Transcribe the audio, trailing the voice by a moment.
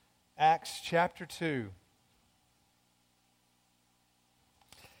Acts chapter 2.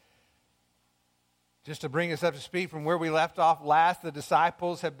 Just to bring us up to speed from where we left off last, the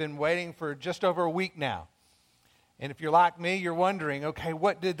disciples have been waiting for just over a week now. And if you're like me, you're wondering, okay,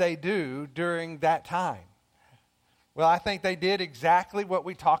 what did they do during that time? Well, I think they did exactly what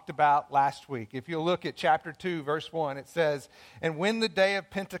we talked about last week. If you look at chapter 2, verse 1, it says, "And when the day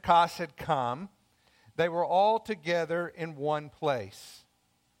of Pentecost had come, they were all together in one place."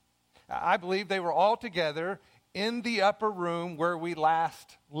 I believe they were all together in the upper room where we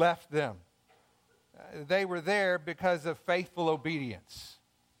last left them. They were there because of faithful obedience.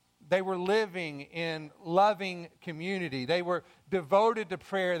 They were living in loving community. They were devoted to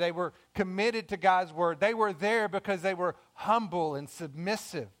prayer. They were committed to God's word. They were there because they were humble and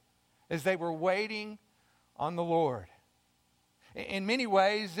submissive as they were waiting on the Lord. In many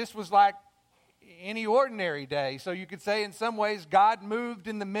ways, this was like any ordinary day. So you could say in some ways God moved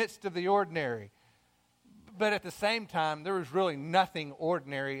in the midst of the ordinary. But at the same time, there was really nothing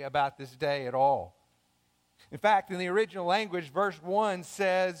ordinary about this day at all. In fact, in the original language, verse 1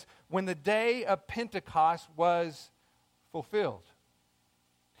 says, when the day of Pentecost was fulfilled.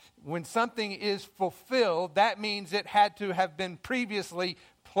 When something is fulfilled, that means it had to have been previously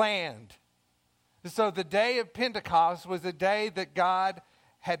planned. So the day of Pentecost was a day that God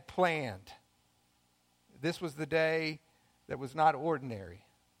had planned. This was the day that was not ordinary.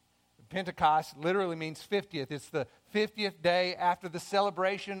 Pentecost literally means 50th. It's the 50th day after the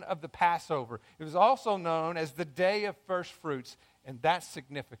celebration of the Passover. It was also known as the Day of First Fruits, and that's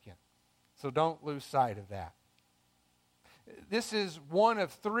significant. So don't lose sight of that. This is one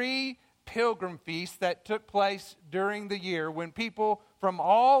of 3 pilgrim feasts that took place during the year when people from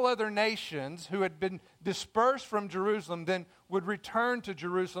all other nations who had been dispersed from Jerusalem then would return to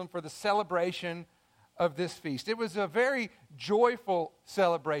Jerusalem for the celebration of this feast. It was a very joyful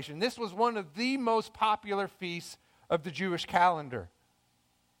celebration. This was one of the most popular feasts of the Jewish calendar.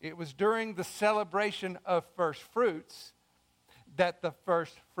 It was during the celebration of first fruits that the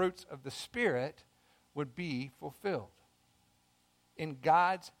first fruits of the Spirit would be fulfilled. In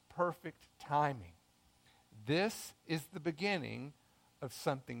God's perfect timing, this is the beginning of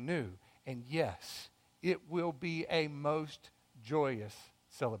something new. And yes, it will be a most joyous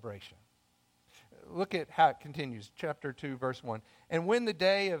celebration. Look at how it continues, chapter 2, verse 1. "And when the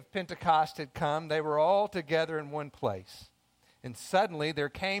day of Pentecost had come, they were all together in one place. And suddenly there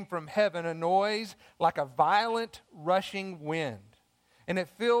came from heaven a noise like a violent rushing wind, and it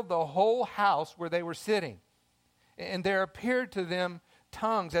filled the whole house where they were sitting. And there appeared to them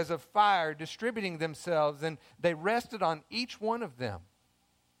tongues as of fire distributing themselves, and they rested on each one of them.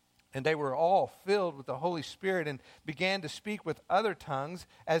 And they were all filled with the Holy Spirit and began to speak with other tongues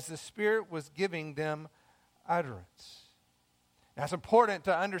as the Spirit was giving them utterance." Now, it's important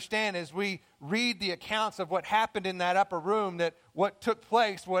to understand as we read the accounts of what happened in that upper room that what took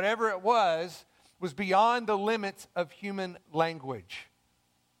place, whatever it was beyond the limits of human language.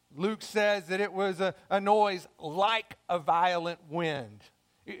 Luke says that it was a noise like a violent wind.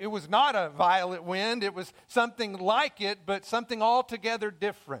 It was not a violent wind. It was something like it, but something altogether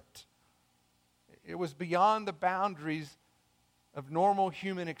different. It was beyond the boundaries of normal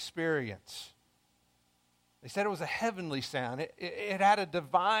human experience. They said it was a heavenly sound. It had a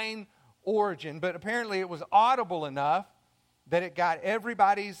divine origin, but apparently it was audible enough that it got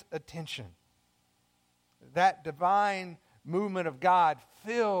everybody's attention. That divine movement of God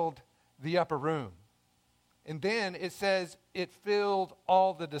filled the upper room. And then it says it filled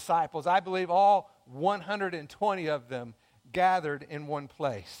all the disciples. I believe all 120 of them gathered in one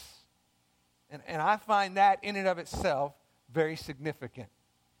place. And I find that in and of itself very significant.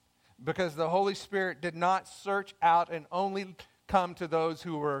 Because the Holy Spirit did not search out and only come to those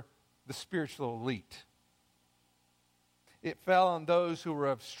who were the spiritual elite. It fell on those who were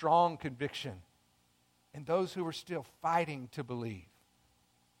of strong conviction and those who were still fighting to believe.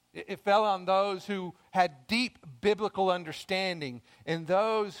 It fell on those who had deep biblical understanding and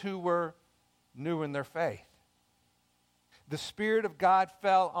those who were new in their faith. The Spirit of God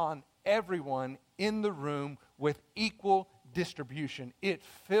fell on everyone in the room with equal distribution. It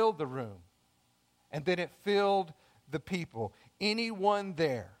filled the room, and then it filled the people. Anyone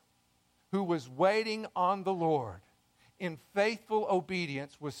there who was waiting on the Lord in faithful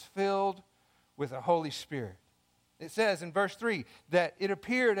obedience was filled with the Holy Spirit. It says in verse 3 that it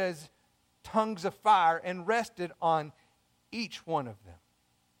appeared as tongues of fire and rested on each one of them.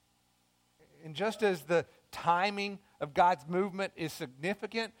 And just as the timing of God's movement is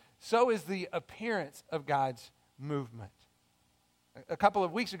significant, so is the appearance of God's movement. A couple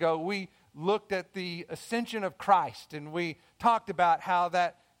of weeks ago, we looked at the ascension of Christ, and we talked about how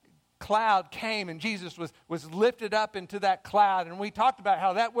that cloud came and Jesus was lifted up into that cloud. And we talked about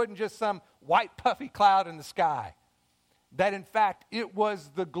how that wasn't just some white puffy cloud in the sky. That in fact, it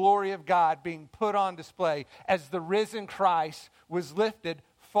was the glory of God being put on display as the risen Christ was lifted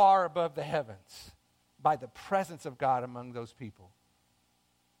far above the heavens by the presence of God among those people.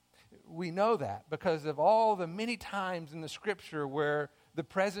 We know that because of all the many times in the Scripture where the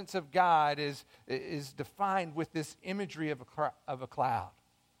presence of God is defined with this imagery of a cloud.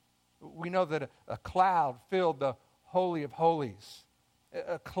 We know that a cloud filled the Holy of Holies.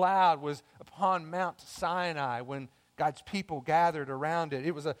 A cloud was upon Mount Sinai when God's people gathered around it.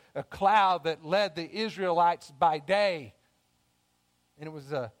 It was a cloud that led the Israelites by day. And it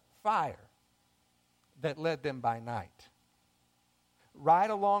was a fire that led them by night. Right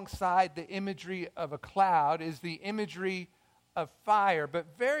alongside the imagery of a cloud is the imagery of fire.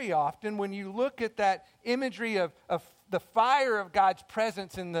 But very often when you look at that imagery of the fire of God's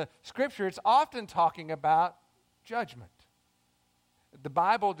presence in the Scripture, it's often talking about judgment. The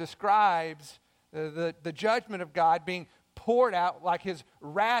Bible describes the judgment of God being poured out, like his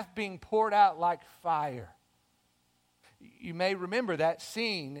wrath being poured out like fire. You may remember that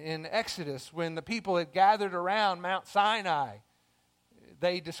scene in Exodus when the people had gathered around Mount Sinai.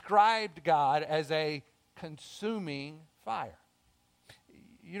 They described God as a consuming fire.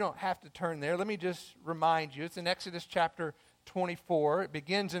 You don't have to turn there. Let me just remind you. It's in Exodus chapter 24. It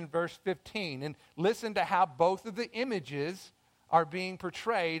begins in verse 15. And listen to how both of the images are being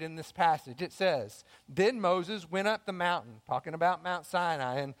portrayed in this passage. It says, "Then Moses went up the mountain," talking about Mount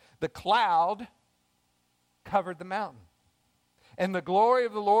Sinai, "and the cloud covered the mountain. And the glory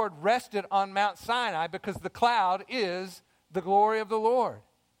of the Lord rested on Mount Sinai," because the cloud is the glory of the Lord.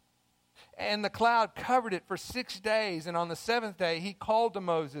 "And the cloud covered it for 6 days, and on the seventh day he called to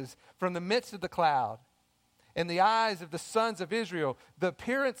Moses from the midst of the cloud. In the eyes of the sons of Israel, the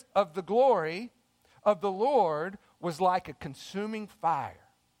appearance of the glory of the Lord was like a consuming fire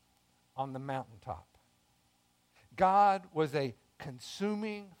on the mountaintop." God was a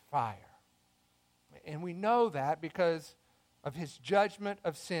consuming fire. And we know that because of his judgment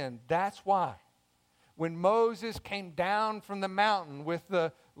of sin. That's why when Moses came down from the mountain with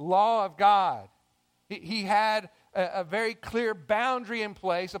the law of God, he had a very clear boundary in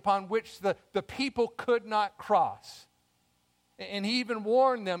place upon which the people could not cross. And he even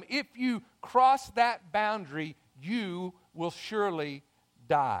warned them, if you cross that boundary, you will surely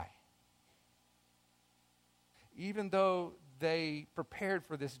die. Even though they prepared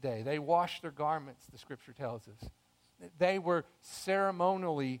for this day, they washed their garments, the Scripture tells us. They were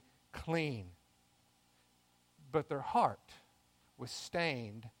ceremonially clean. But their heart was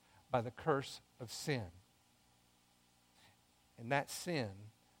stained by the curse of sin. And that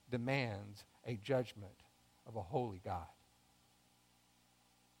sin demands a judgment of a holy God.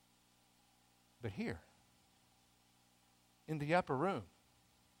 But here, in the upper room,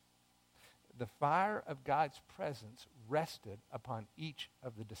 the fire of God's presence rested upon each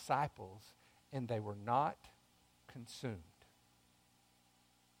of the disciples, and they were not consumed.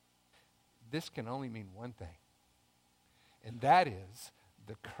 This can only mean one thing, and that is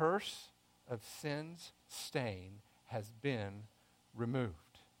the curse of sin's stain has been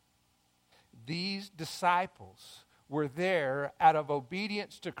removed. These disciples were there out of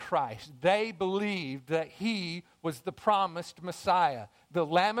obedience to Christ. They believed that he was the promised Messiah, the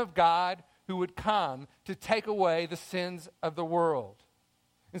Lamb of God who would come to take away the sins of the world.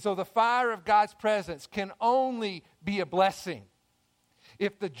 And so the fire of God's presence can only be a blessing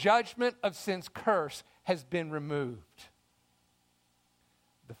if the judgment of sin's curse has been removed.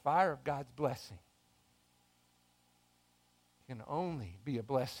 The fire of God's blessing can only be a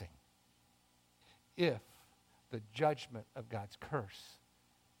blessing if the judgment of God's curse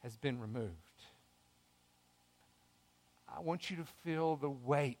has been removed. I want you to feel the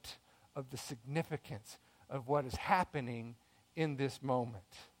weight of the significance of what is happening in this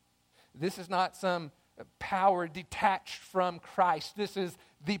moment. This is not some power detached from Christ. This is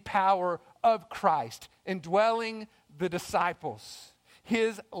the power of Christ indwelling the disciples.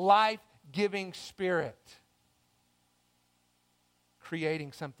 His life-giving Spirit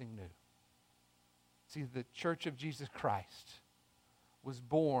creating something new. See, the Church of Jesus Christ was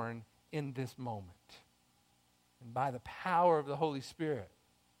born in this moment. And by the power of the Holy Spirit,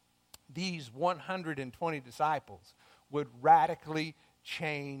 these 120 disciples would radically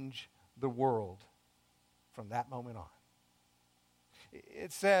change the world from that moment on.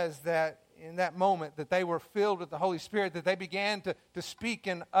 It says that in that moment that they were filled with the Holy Spirit, that they began to speak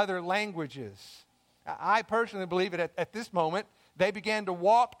in other languages. I personally believe that at this moment, they began to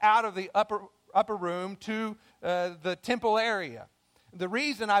walk out of the upper room to the temple area. The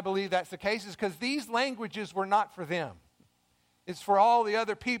reason I believe that's the case is because these languages were not for them. It's for all the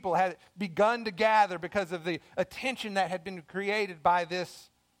other people had begun to gather because of the attention that had been created by this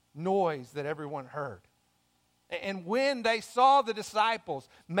noise that everyone heard. And when they saw the disciples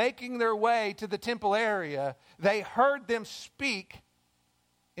making their way to the temple area, they heard them speak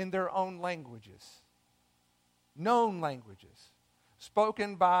in their own languages. Known languages,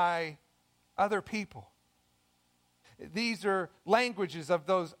 spoken by other people. These are languages of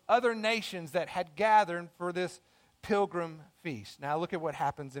those other nations that had gathered for this pilgrim feast. Now look at what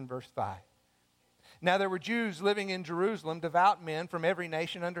happens in verse 5. Now there were Jews living in Jerusalem, devout men from every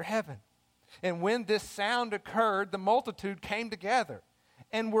nation under heaven. And when this sound occurred, the multitude came together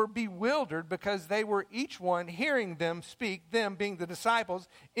and were bewildered because they were each one hearing them speak, them being the disciples,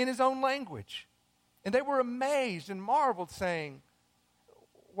 in his own language. And they were amazed and marveled, saying,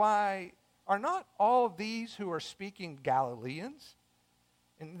 "Why, are not all of these who are speaking Galileans?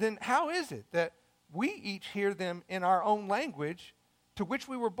 And then how is it that we each hear them in our own language to which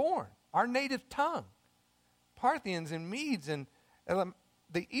we were born, our native tongue? Parthians and Medes and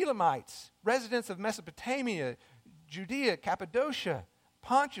the Elamites, residents of Mesopotamia, Judea, Cappadocia,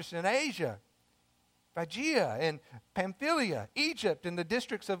 Pontus and Asia, Phrygia and Pamphylia, Egypt and the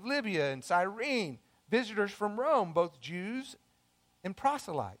districts of Libya and Cyrene, visitors from Rome, both Jews and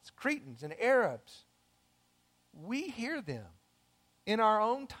proselytes, Cretans and Arabs. We hear them in our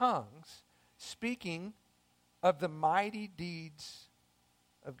own tongues speaking of the mighty deeds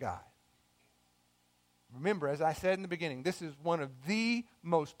of God." Remember, as I said in the beginning, this is one of the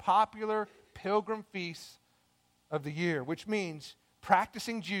most popular pilgrim feasts of the year, which means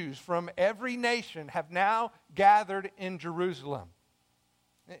practicing Jews from every nation have now gathered in Jerusalem.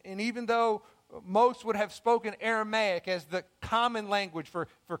 And even though most would have spoken Aramaic as the common language for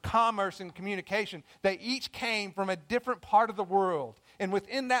commerce and communication, they each came from a different part of the world. And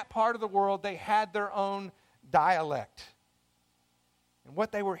within that part of the world, they had their own dialect. And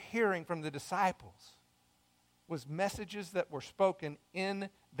what they were hearing from the disciples was messages that were spoken in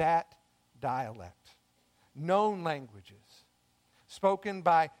that dialect. Known languages, spoken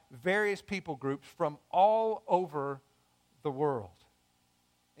by various people groups from all over the world.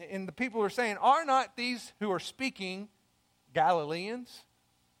 And the people are saying, "Are not these who are speaking Galileans?"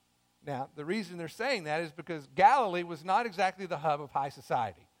 Now, the reason they're saying that is because Galilee was not exactly the hub of high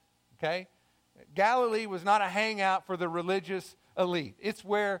society. Okay? Galilee was not a hangout for the religious elite. It's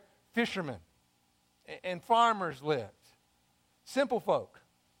where fishermen and farmers lived. Simple folk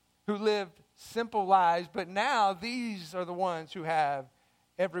who lived simple lives, but now these are the ones who have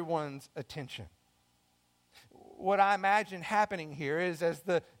everyone's attention. What I imagine happening here is as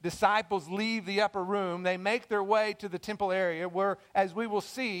the disciples leave the upper room, they make their way to the temple area where, as we will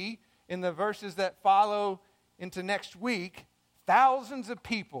see in the verses that follow into next week, thousands of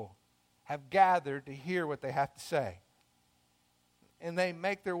people have gathered to hear what they have to say. And they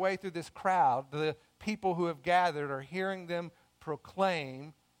make their way through this crowd. The people who have gathered are hearing them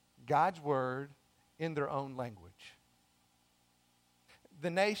proclaim God's word in their own language. The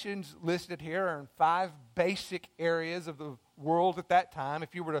nations listed here are in 5 basic areas of the world at that time.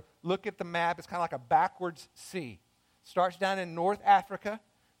 If you were to look at the map, it's kind of like a backwards C. Starts down in North Africa,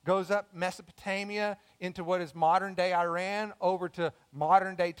 goes up Mesopotamia into what is modern-day Iran, over to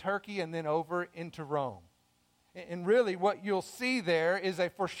modern-day Turkey, and then over into Rome. And really what you'll see there is a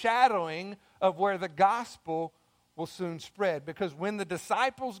foreshadowing of where the gospel will soon spread. Because when the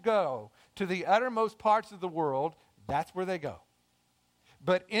disciples go to the uttermost parts of the world, that's where they go.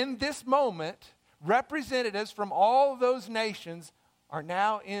 But in this moment, representatives from all those nations are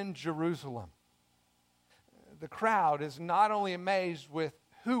now in Jerusalem. The crowd is not only amazed with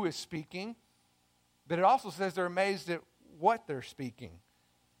who is speaking, but it also says they're amazed at what they're speaking.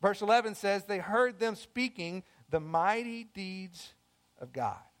 Verse 11 says they heard them speaking the mighty deeds of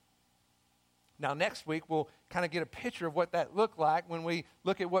God. Now next week we'll kind of get a picture of what that looked like when we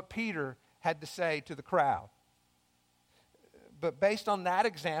look at what Peter had to say to the crowd. But based on that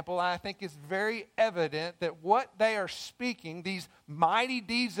example, I think it's very evident that what they are speaking, these mighty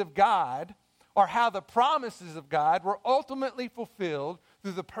deeds of God, are how the promises of God were ultimately fulfilled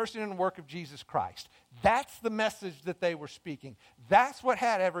through the person and work of Jesus Christ. That's the message that they were speaking. That's what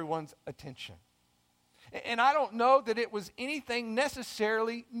had everyone's attention. And I don't know that it was anything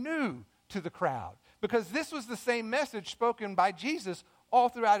necessarily new to the crowd, because this was the same message spoken by Jesus all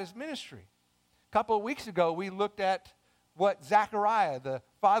throughout his ministry. A couple of weeks ago, we looked at what Zechariah, the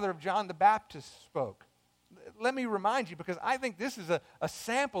father of John the Baptist, spoke. Let me remind you, because I think this is a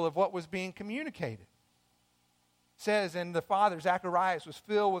sample of what was being communicated. It says, and the father, Zacharias, was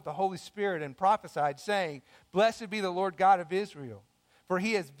filled with the Holy Spirit and prophesied, saying, "Blessed be the Lord God of Israel, For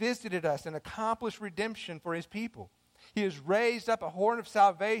he has visited us and accomplished redemption for his people. He has raised up a horn of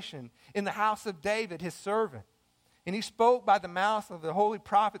salvation in the house of David, his servant. And he spoke by the mouth of the holy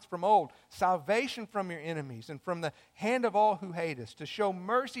prophets from old, salvation from your enemies and from the hand of all who hate us, to show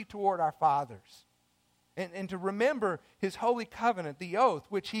mercy toward our fathers, and to remember his holy covenant, the oath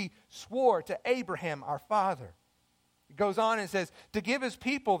which he swore to Abraham our father. It goes on and says, to give his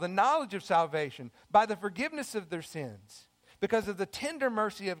people the knowledge of salvation by the forgiveness of their sins, because of the tender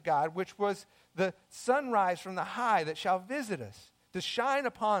mercy of God, which was the sunrise from the high that shall visit us, to shine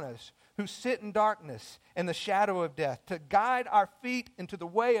upon us who sit in darkness and the shadow of death, to guide our feet into the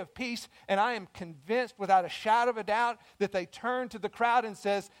way of peace. And I am convinced without a shadow of a doubt that they turn to the crowd and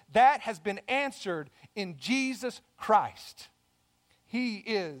says, that has been answered in Jesus Christ. He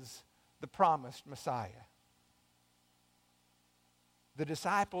is the promised Messiah. The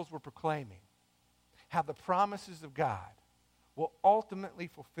disciples were proclaiming how the promises of God will ultimately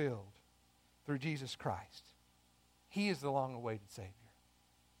fulfilled through Jesus Christ. He is the long-awaited Savior.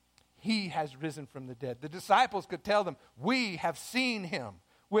 He has risen from the dead. The disciples could tell them, we have seen him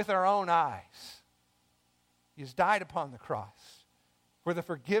with our own eyes. He has died upon the cross for the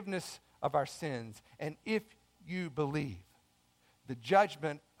forgiveness of our sins. And if you believe, the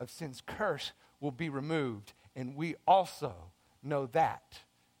judgment of sin's curse will be removed. And we also know that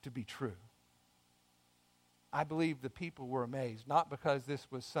to be true. I believe the people were amazed, not because this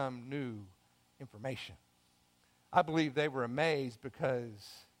was some new information. I believe they were amazed because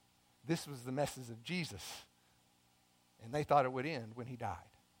this was the message of Jesus, and they thought it would end when he died.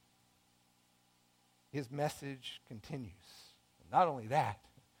 His message continues. And not only that,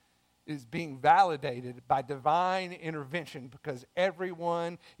 it is being validated by divine intervention because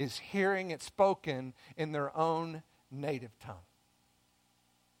everyone is hearing it spoken in their own native tongue.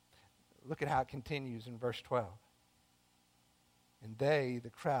 Look at how it continues in verse 12. And they, the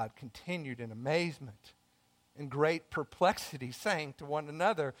crowd, continued in amazement and great perplexity, saying to one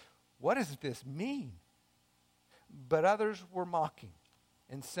another, what does this mean? But others were mocking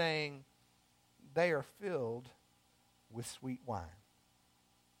and saying, they are filled with sweet wine.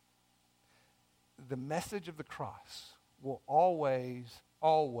 The message of the cross will always,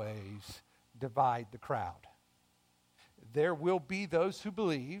 always divide the crowd. There will be those who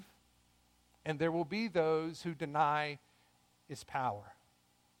believe, and there will be those who deny its power.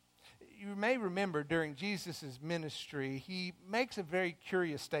 You may remember during Jesus' ministry, he makes a very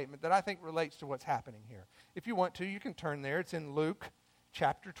curious statement that I think relates to what's happening here. If you want to, you can turn there. It's in Luke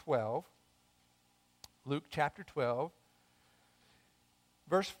chapter 12. Luke chapter 12,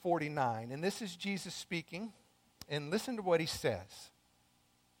 verse 49. And this is Jesus speaking, and listen to what he says.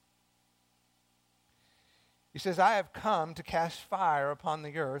 He says, I have come to cast fire upon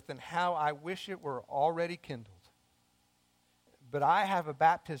the earth, and how I wish it were already kindled. But I have a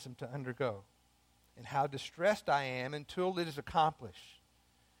baptism to undergo, and how distressed I am until it is accomplished.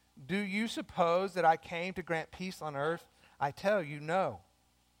 Do you suppose that I came to grant peace on earth? I tell you, no,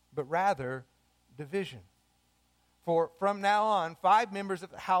 but rather division. For from now on, 5 members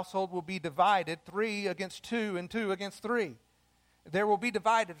of the household will be divided, 3 against 2 and 2 against 3. There will be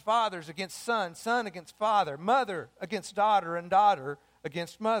divided fathers against son, son against father, mother against daughter, and daughter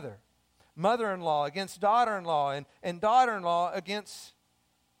against mother. Mother-in-law against daughter-in-law, and daughter-in-law against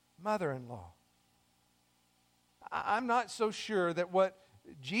mother-in-law. I'm not so sure that what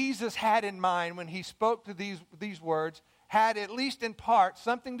Jesus had in mind when he spoke to these words had, at least in part,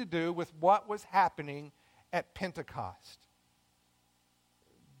 something to do with what was happening at Pentecost.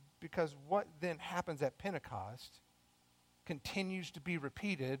 Because what then happens at Pentecost continues to be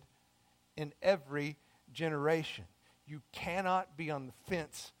repeated in every generation. You cannot be on the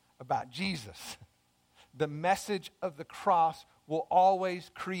fence about Jesus. The message of the cross will always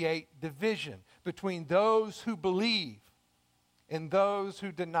create division between those who believe and those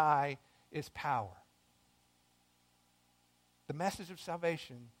who deny its power. The message of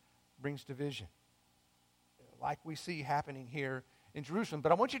salvation brings division, like we see happening here in Jerusalem.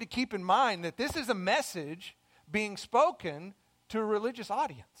 But I want you to keep in mind that this is a message being spoken to a religious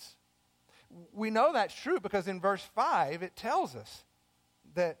audience. We know that's true because in verse 5 it tells us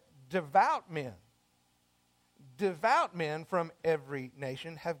that devout men from every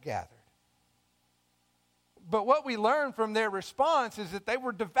nation have gathered. But what we learn from their response is that they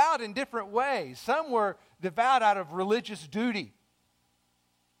were devout in different ways. Some were devout out of religious duty,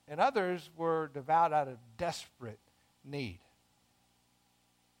 and others were devout out of desperate need.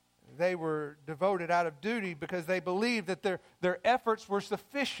 They were devoted out of duty because they believed that their efforts were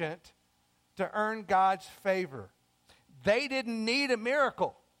sufficient to earn God's favor. They didn't need a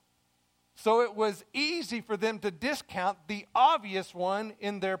miracle. So it was easy for them to discount the obvious one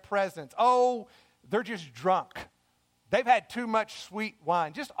in their presence. Oh, they're just drunk. They've had too much sweet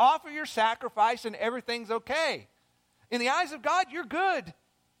wine. Just offer your sacrifice and everything's okay. In the eyes of God, you're good.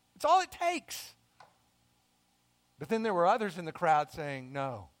 It's all it takes. But then there were others in the crowd saying,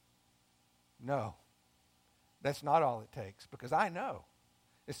 no, that's not all it takes. Because I know,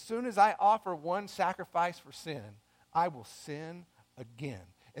 as soon as I offer one sacrifice for sin, I will sin again.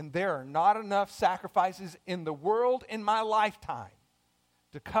 And there are not enough sacrifices in the world in my lifetime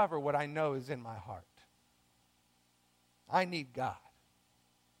to cover what I know is in my heart. I need God.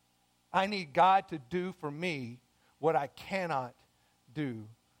 I need God to do for me what I cannot do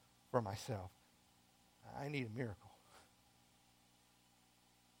for myself. I need a miracle.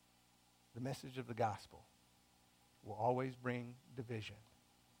 The message of the gospel will always bring division.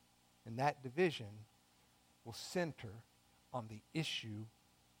 And that division will center on the issue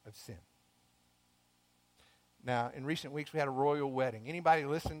of sin. Now, in recent weeks, we had a royal wedding. Anybody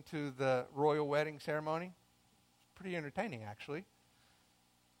listen to the royal wedding ceremony? It's pretty entertaining, actually.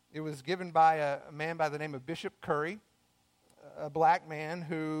 It was given by a man by the name of Bishop Curry, a black man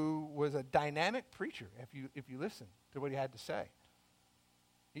who was a dynamic preacher, if you listen to what he had to say.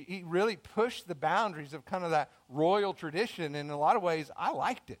 He really pushed the boundaries of kind of that royal tradition, and in a lot of ways, I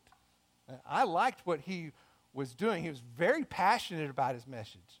liked it. I liked what he was doing. He was very passionate about his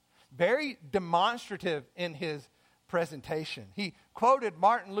message, very demonstrative in his presentation. He quoted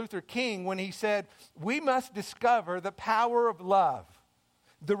Martin Luther King when he said, "We must discover the power of love,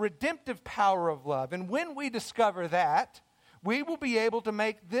 the redemptive power of love. And when we discover that, we will be able to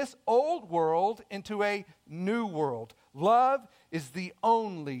make this old world into a new world. Love is the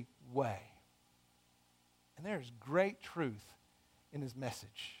only way." And there's great truth in his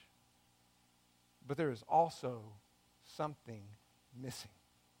message. But there is also something missing.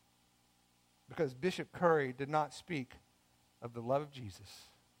 Because Bishop Curry did not speak of the love of Jesus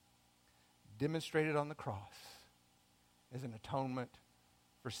demonstrated on the cross as an atonement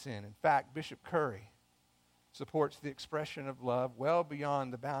for sin. In fact, Bishop Curry supports the expression of love well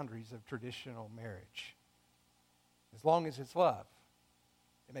beyond the boundaries of traditional marriage. As long as it's love,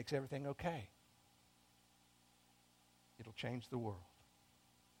 it makes everything okay. It'll change the world.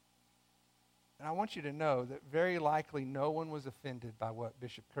 And I want you to know that very likely no one was offended by what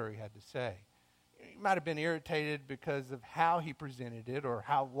Bishop Curry had to say. He might have been irritated because of how he presented it or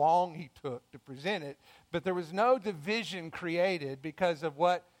how long he took to present it, but there was no division created because of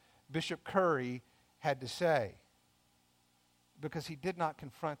what Bishop Curry had to say, because he did not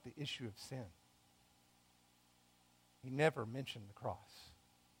confront the issue of sin. He never mentioned the cross.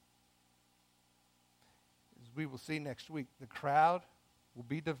 As we will see next week, the crowd will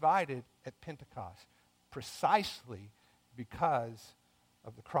be divided at Pentecost precisely because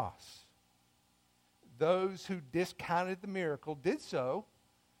of the cross. Those who discounted the miracle did so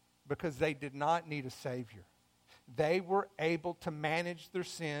because they did not need a Savior. They were able to manage their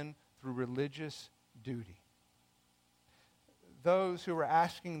sin through religious duty. Those who were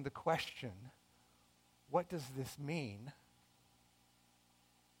asking the question, what does this mean?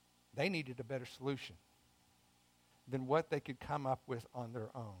 They needed a better solution than what they could come up with on their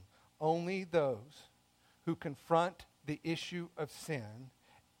own. Only those who confront the issue of sin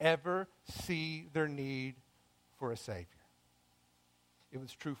ever see their need for a Savior. It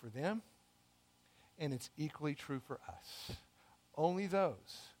was true for them, and it's equally true for us. Only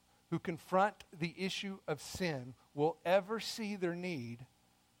those who confront the issue of sin will ever see their need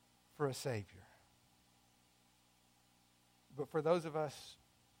for a Savior. But for those of us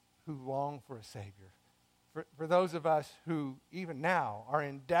who long for a Savior, for those of us who even now are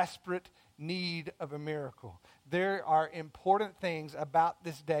in desperate need of a miracle, there are important things about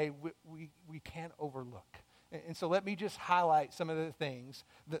this day we can't overlook. And so let me just highlight some of the things,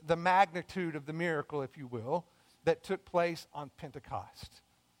 the magnitude of the miracle, if you will, that took place on Pentecost.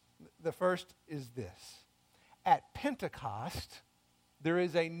 The first is this. At Pentecost, there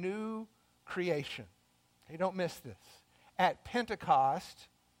is a new creation. Okay, don't miss this. At Pentecost,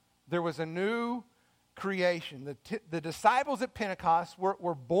 there was a new creation. The disciples at Pentecost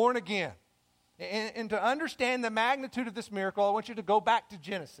were born again. And to understand the magnitude of this miracle, I want you to go back to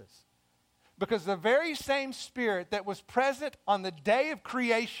Genesis. Because the very same Spirit that was present on the day of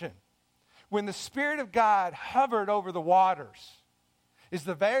creation, when the Spirit of God hovered over the waters, is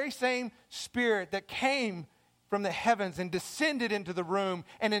the very same Spirit that came from the heavens and descended into the room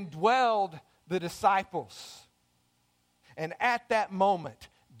and indwelled the disciples. And at that moment,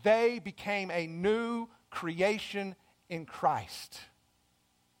 they became a new creation in Christ.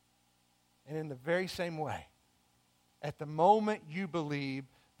 And in the very same way, at the moment you believe,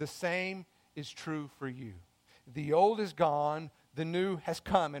 the same is true for you. The old is gone, the new has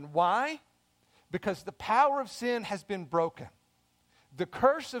come. And why? Because the power of sin has been broken. The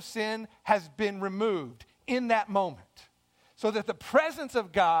curse of sin has been removed in that moment, so that the presence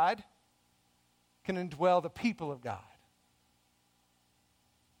of God can indwell the people of God.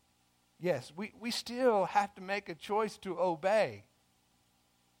 Yes, we still have to make a choice to obey.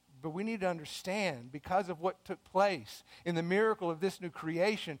 But we need to understand, because of what took place in the miracle of this new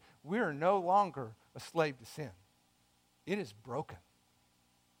creation, we are no longer a slave to sin. It is broken.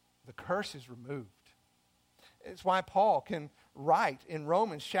 The curse is removed. It's why Paul can write in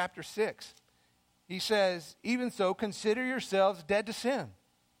Romans chapter 6. He says, even so, consider yourselves dead to sin,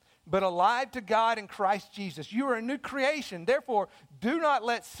 but alive to God in Christ Jesus. You are a new creation. Therefore, do not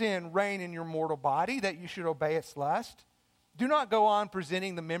let sin reign in your mortal body, that you should obey its lust. Do not go on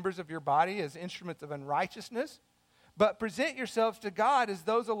presenting the members of your body as instruments of unrighteousness, but present yourselves to God as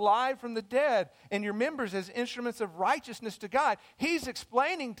those alive from the dead, and your members as instruments of righteousness to God. He's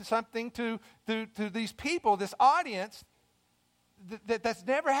explaining something to these people, this audience, that's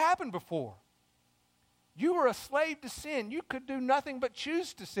never happened before. You were a slave to sin. You could do nothing but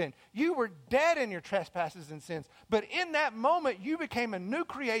choose to sin. You were dead in your trespasses and sins. But in that moment, you became a new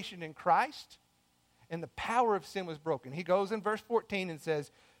creation in Christ, and the power of sin was broken. He goes in verse 14 and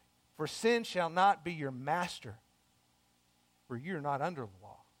says, for sin shall not be your master, for you are not under the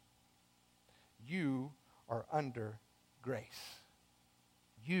law. You are under grace.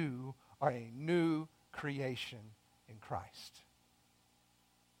 You are a new creation in Christ.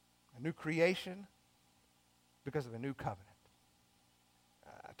 A new creation because of a new covenant.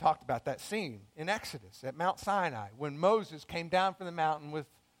 I talked about that scene in Exodus at Mount Sinai when Moses came down from the mountain with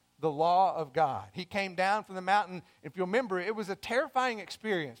the law of God. He came down from the mountain. If you remember, it was a terrifying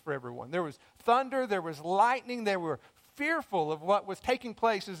experience for everyone. There was thunder, there was lightning, they were fearful of what was taking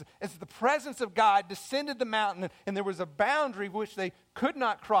place as the presence of God descended the mountain, and there was a boundary which they could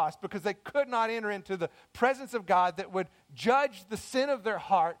not cross because they could not enter into the presence of God that would judge the sin of their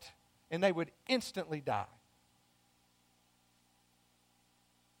heart, and they would instantly die.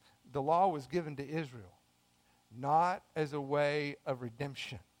 The law was given to Israel not as a way of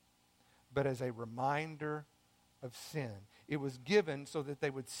redemption, but as a reminder of sin. It was given so that they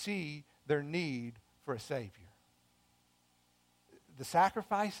would see their need for a Savior. The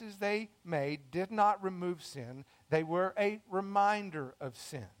sacrifices they made did not remove sin. They were a reminder of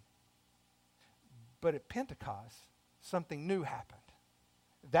sin. But at Pentecost, something new happened.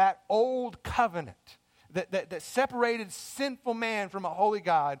 That old covenant that separated sinful man from a holy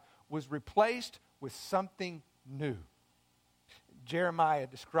God was replaced with something new. Jeremiah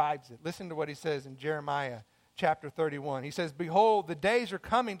describes it. Listen to what he says in Jeremiah chapter 31. He says, behold, the days are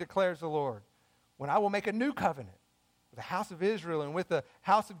coming, declares the Lord, when I will make a new covenant with the house of Israel and with the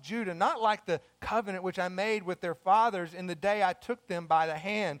house of Judah, not like the covenant which I made with their fathers in the day I took them by the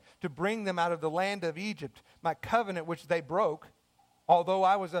hand to bring them out of the land of Egypt, my covenant which they broke, although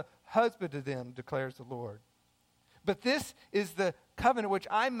I was a husband to them, declares the Lord. But this is the covenant which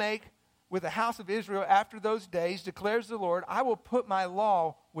I make with the house of Israel after those days, declares the Lord. I will put my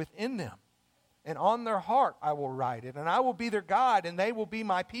law within them, and on their heart I will write it, and I will be their God, and they will be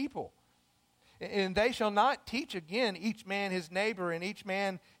my people. And they shall not teach again each man his neighbor and each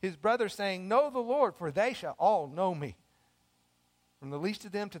man his brother, saying, know the Lord, for they shall all know me. From the least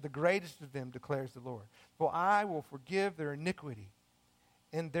of them to the greatest of them, declares the Lord. For I will forgive their iniquity,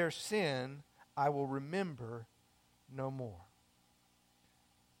 and their sin I will remember no more.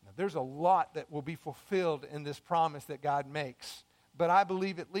 Now, there's a lot that will be fulfilled in this promise that God makes. But I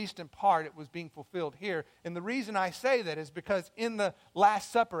believe, at least in part, it was being fulfilled here. And the reason I say that is because in the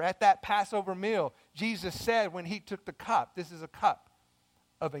Last Supper, at that Passover meal, Jesus said when he took the cup, this is a cup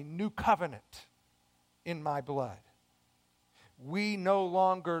of a new covenant in my blood. We no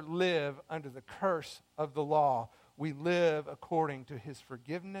longer live under the curse of the law. We live according to his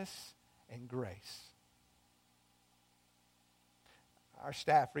forgiveness and grace. Our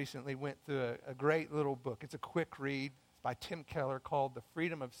staff recently went through a great little book. It's a quick read by Tim Keller called The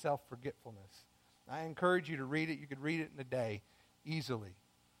Freedom of Self-Forgetfulness. I encourage you to read it. You could read it in a day easily.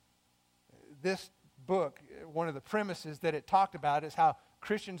 This book, one of the premises that it talked about is how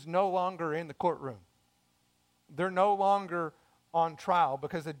Christians no longer are in the courtroom. They're no longer on trial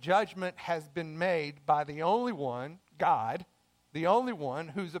because a judgment has been made by the only one, God, the only one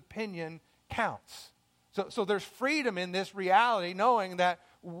whose opinion counts. So there's freedom in this reality, knowing that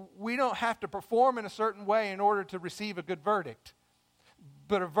we don't have to perform in a certain way in order to receive a good verdict.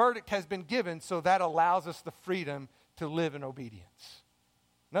 But a verdict has been given, so that allows us the freedom to live in obedience.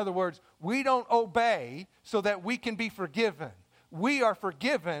 In other words, we don't obey so that we can be forgiven. We are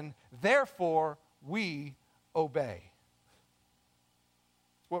forgiven, therefore we obey.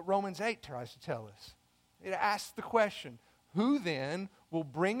 What Romans 8 tries to tell us. It asks the question, who then will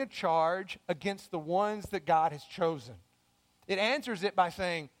bring a charge against the ones that God has chosen? It answers it by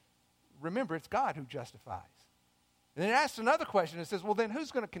saying, remember, it's God who justifies. And then it asks another question. It says, well, then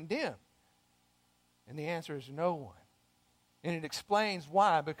who's going to condemn? And the answer is no one. And it explains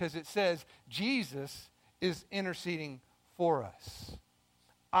why, because it says Jesus is interceding for us.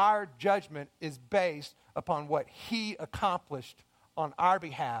 Our judgment is based upon what he accomplished on our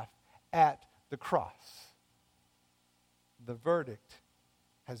behalf at the cross. The verdict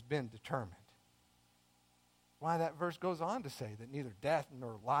has been determined. Why that verse goes on to say that neither death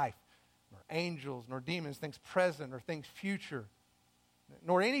nor life, nor angels, nor demons, things present or things future,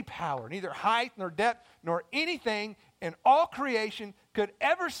 nor any power, neither height nor depth, nor anything in all creation could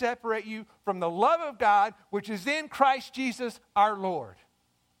ever separate you from the love of God which is in Christ Jesus our Lord.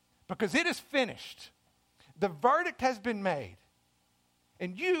 Because it is finished. The verdict has been made.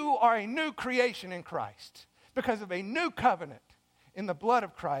 And you are a new creation in Christ because of a new covenant in the blood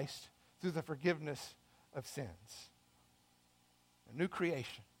of Christ through the forgiveness of sins. A new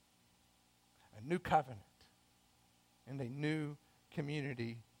creation, a new covenant, and a new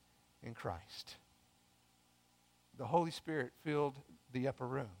community in Christ. The Holy Spirit filled the upper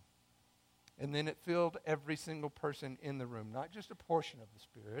room. And then it filled every single person in the room, not just a portion of the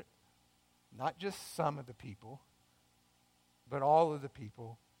Spirit, not just some of the people, but all of the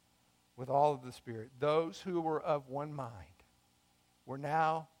people with all of the Spirit. Those who were of one mind were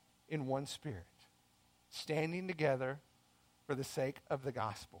now in one spirit, standing together for the sake of the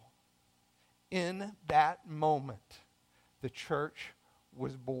gospel. In that moment, the church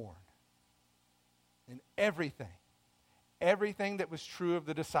was born. And everything that was true of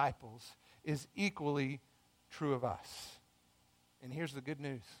the disciples is equally true of us. And here's the good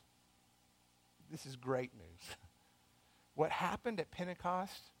news. This is great news. What happened at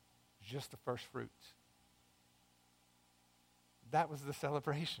Pentecost is just the first fruits. That was the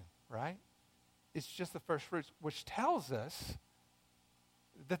celebration, right? It's just the first fruits, which tells us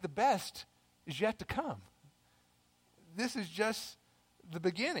that the best is yet to come. This is just the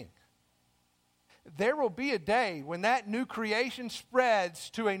beginning. There will be a day when that new creation spreads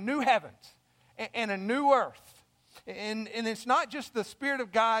to a new heavens and a new earth. And it's not just the Spirit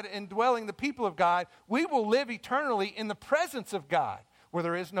of God indwelling the people of God. We will live eternally in the presence of God, where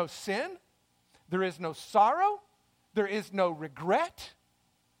there is no sin, there is no sorrow, there is no regret.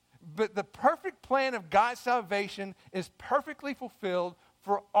 But the perfect plan of God's salvation is perfectly fulfilled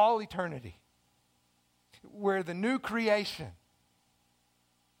for all eternity, where the new creation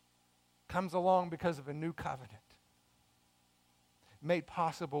comes along because of a new covenant made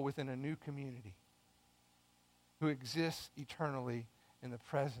possible within a new community who exists eternally in the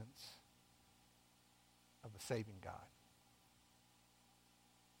presence of a saving God.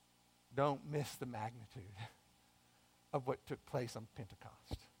 Don't miss the magnitude of what took place on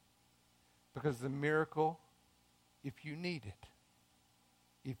Pentecost. Because the miracle, if you need it,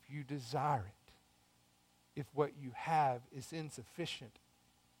 if you desire it, if what you have is insufficient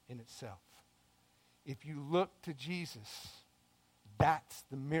in itself, if you look to Jesus, that's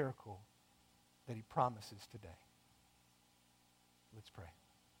the miracle that he promises today. Let's pray.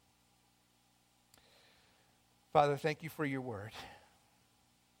 Father, thank you for your word.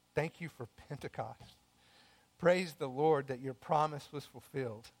 Thank you for Pentecost. Praise the Lord that your promise was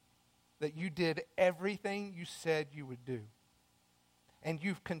fulfilled, that you did everything you said you would do. And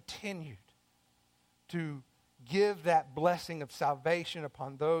you've continued to give that blessing of salvation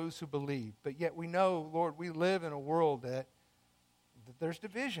upon those who believe. But yet we know, Lord, we live in a world that there's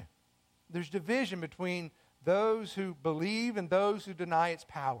division. There's division between those who believe and those who deny its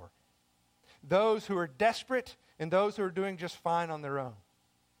power. Those who are desperate and those who are doing just fine on their own.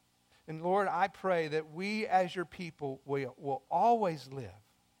 And Lord, I pray that we as your people will always live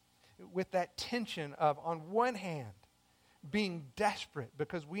with that tension of, on one hand, being desperate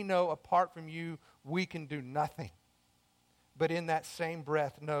because we know apart from you we can do nothing. But in that same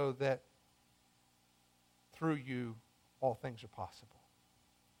breath know that through you all things are possible.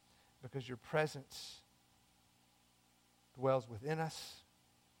 Because your presence dwells within us.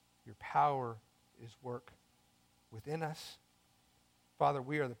 Your power is work within us. Father,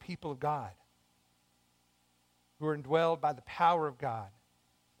 we are the people of God who are indwelled by the power of God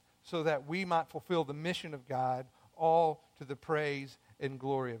so that we might fulfill the mission of God, all to the praise and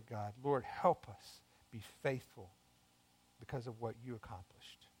glory of God. Lord, help us be faithful because of what you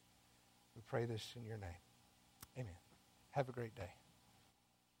accomplished. We pray this in your name. Amen. Have a great day.